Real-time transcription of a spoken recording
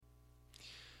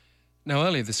Now,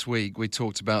 earlier this week, we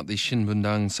talked about the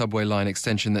Shinbundang subway line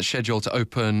extension that's scheduled to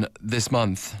open this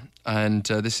month. And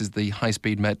this is the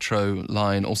high-speed metro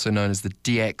line, also known as the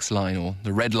DX line or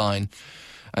the Red Line.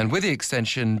 And with the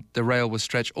extension, the rail will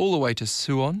stretch all the way to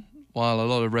Suwon, while a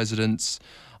lot of residents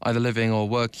either living or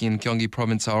working in Gyeonggi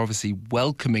province are obviously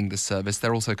welcoming the service.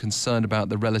 They're also concerned about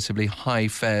the relatively high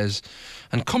fares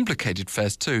and complicated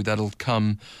fares too that'll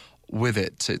come with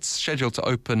it. It's scheduled to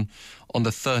open on the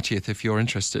 30th if you're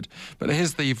interested. But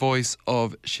here's the voice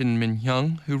of Shin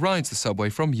Min-hyung, who rides the subway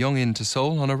from Yongin to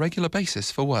Seoul on a regular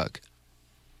basis for work.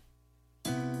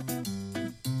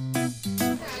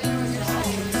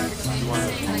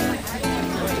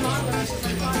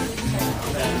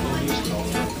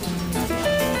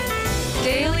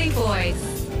 Daily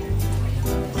Voice.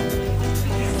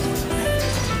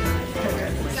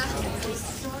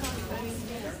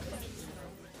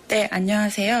 네,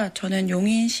 안녕하세요. 저는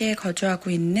용인시에 거주하고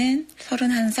있는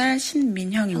 31살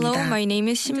신민형입니다. Hello, my name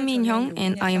is Shin Min-hyung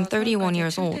and I am 31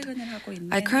 years old.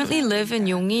 I currently live in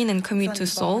Yongin and commute to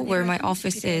Seoul, where my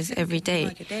office is every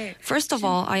day. First of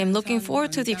all, I am looking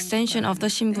forward to the extension of the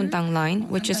Shinbundang line,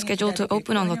 which is scheduled to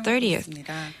open on the 30th.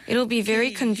 It'll be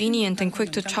very convenient and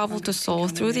quick to travel to Seoul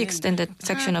through the extended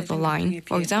section of the line,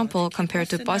 for example, compared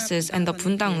to buses and the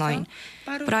Bundang line.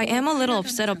 But I am a little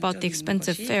upset about the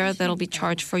expensive fare that'll be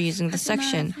charged for using the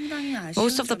section.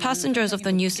 Most of the passengers of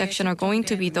the new section are going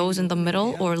to be those in the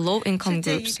middle or low-income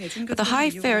groups, but the high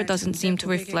fare doesn't seem to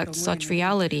reflect such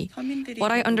reality.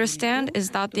 What I understand is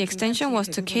that the extension was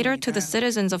to cater to the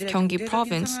citizens of Gyeonggi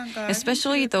province,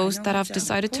 especially those that have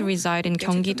decided to reside in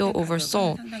Gyeonggi-do over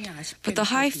Seoul. But the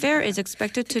high fare is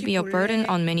expected to be a burden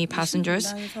on many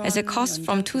passengers, as it costs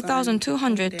from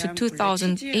 2,200 to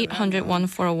 2,800 won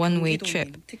for a one-way trip.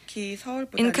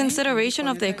 In consideration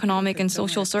of the economic and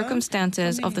social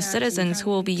circumstances of the citizens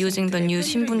who will be using the new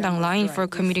Shinbundang line for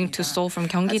commuting to Seoul from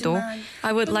Gyeonggi-do,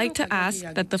 I would like to ask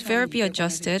that the fare be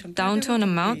adjusted down to an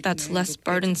amount that's less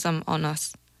burdensome on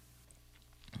us.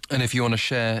 And if you want to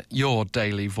share your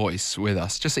daily voice with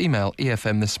us, just email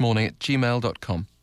efmthismorning@gmail.com.